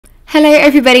Hello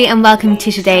everybody and welcome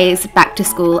to today's back to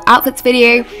school outfits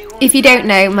video. If you don't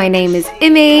know, my name is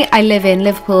Imi, I live in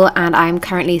Liverpool and I'm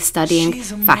currently studying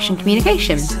fashion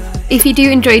communication. If you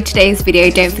do enjoy today's video,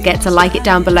 don't forget to like it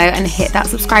down below and hit that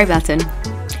subscribe button.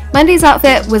 Monday's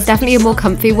outfit was definitely a more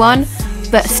comfy one,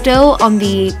 but still on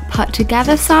the put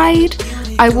together side.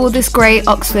 I wore this grey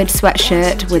Oxford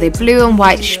sweatshirt with a blue and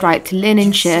white striped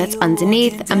linen shirt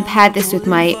underneath and paired this with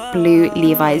my blue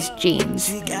Levi's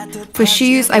jeans. For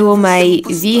shoes, I wore my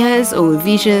Vijas or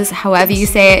Vijas, however you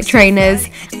say it, trainers,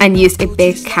 and used a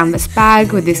big canvas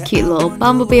bag with this cute little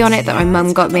bumblebee on it that my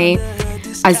mum got me,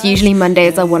 as usually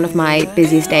Mondays are one of my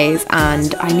busiest days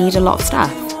and I need a lot of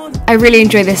stuff. I really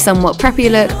enjoy this somewhat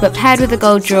preppy look, but paired with the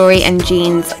gold jewellery and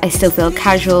jeans, I still feel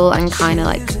casual and kind of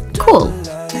like cool.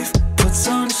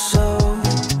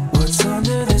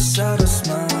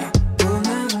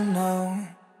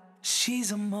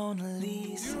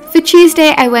 For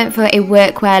Tuesday I went for a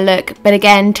workwear look, but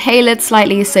again tailored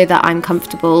slightly so that I'm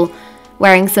comfortable,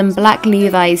 wearing some black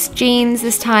Levi's jeans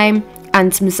this time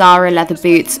and some Zara leather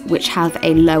boots which have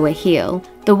a lower heel.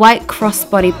 The white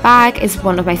crossbody bag is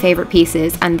one of my favourite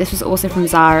pieces and this was also from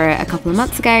Zara a couple of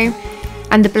months ago,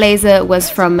 and the blazer was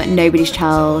from Nobody's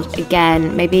Child,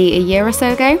 again maybe a year or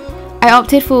so ago. I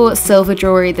opted for silver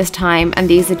jewellery this time and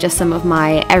these are just some of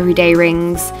my everyday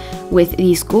rings with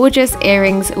these gorgeous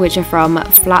earrings which are from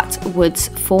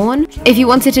Flatwoods Fawn. If you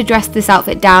wanted to dress this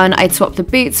outfit down, I'd swap the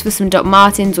boots for some Doc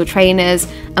Martens or trainers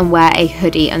and wear a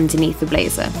hoodie underneath the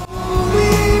blazer.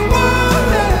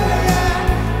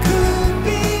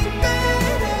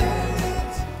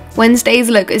 Wednesday's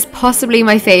look is possibly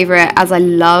my favourite as I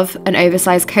love an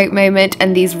oversized coat moment,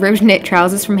 and these ribbed knit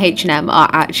trousers from H&M are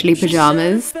actually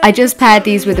pyjamas. I just paired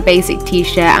these with a basic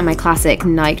t-shirt and my classic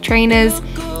Nike trainers.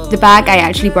 The bag I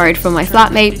actually borrowed from my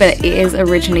flatmate, but it is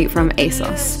originally from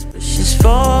ASOS. She's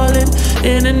falling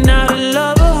in and out of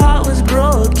love, her heart was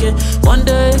broken.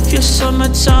 Wonder if your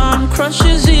summertime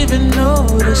crushes even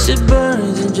notice it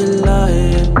burns in July.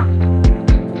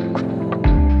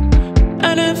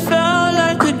 And it felt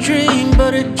like a dream,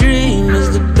 but a dream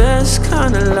is the best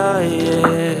kind of lie,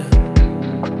 yeah.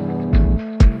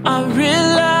 I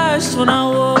realized when I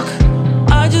woke,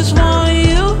 I just want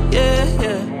you, yeah.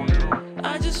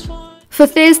 For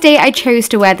Thursday, I chose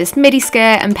to wear this midi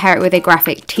skirt and pair it with a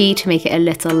graphic tee to make it a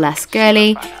little less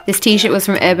girly. This t-shirt was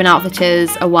from Urban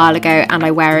Outfitters a while ago and I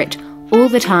wear it all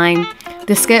the time.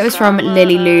 The skirt was from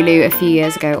Lily Lulu a few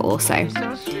years ago also.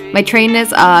 My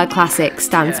trainers are classic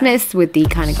Stan Smiths with the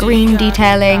kind of green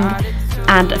detailing,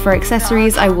 and for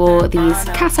accessories I wore these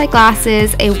cat eye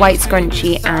glasses, a white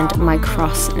scrunchie and my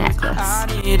cross necklace.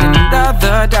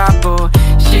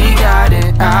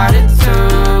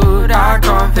 I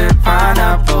call her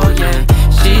pineapple, yeah.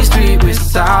 She's sweet with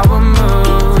sour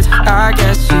moods. I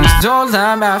guess she's all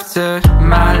I'm after.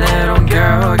 My little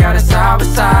girl got a sour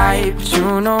side, but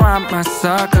you know I'm a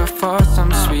sucker for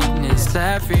some sweetness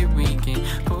every weekend.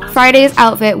 Friday's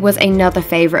outfit was another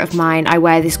favourite of mine. I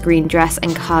wear this green dress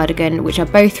and cardigan, which are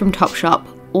both from Topshop,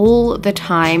 all the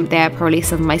time. They are probably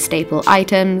some of my staple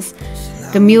items.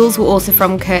 The mules were also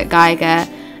from Kurt Geiger,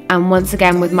 and once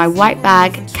again with my white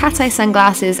bag, cat eye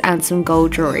sunglasses and some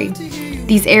gold jewellery.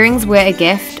 These earrings were a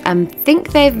gift. I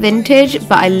think they're vintage,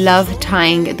 but I love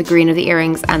tying the green of the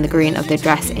earrings and the green of the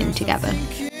dress in together.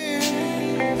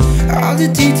 All the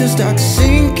details start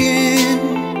sinking,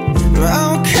 but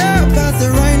I don't care about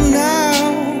that right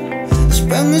now.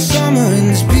 Spend the summer in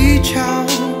this beach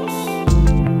house,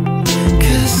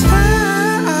 'cause I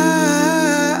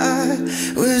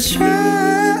was trying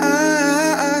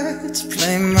to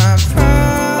play my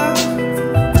part.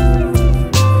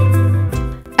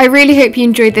 I really hope you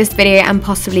enjoyed this video and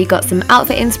possibly got some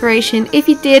outfit inspiration. If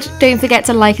you did, don't forget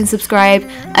to like and subscribe.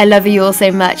 I love you all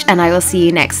so much and I will see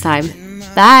you next time.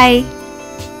 Bye!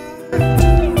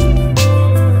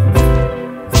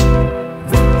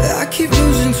 I keep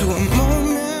losing to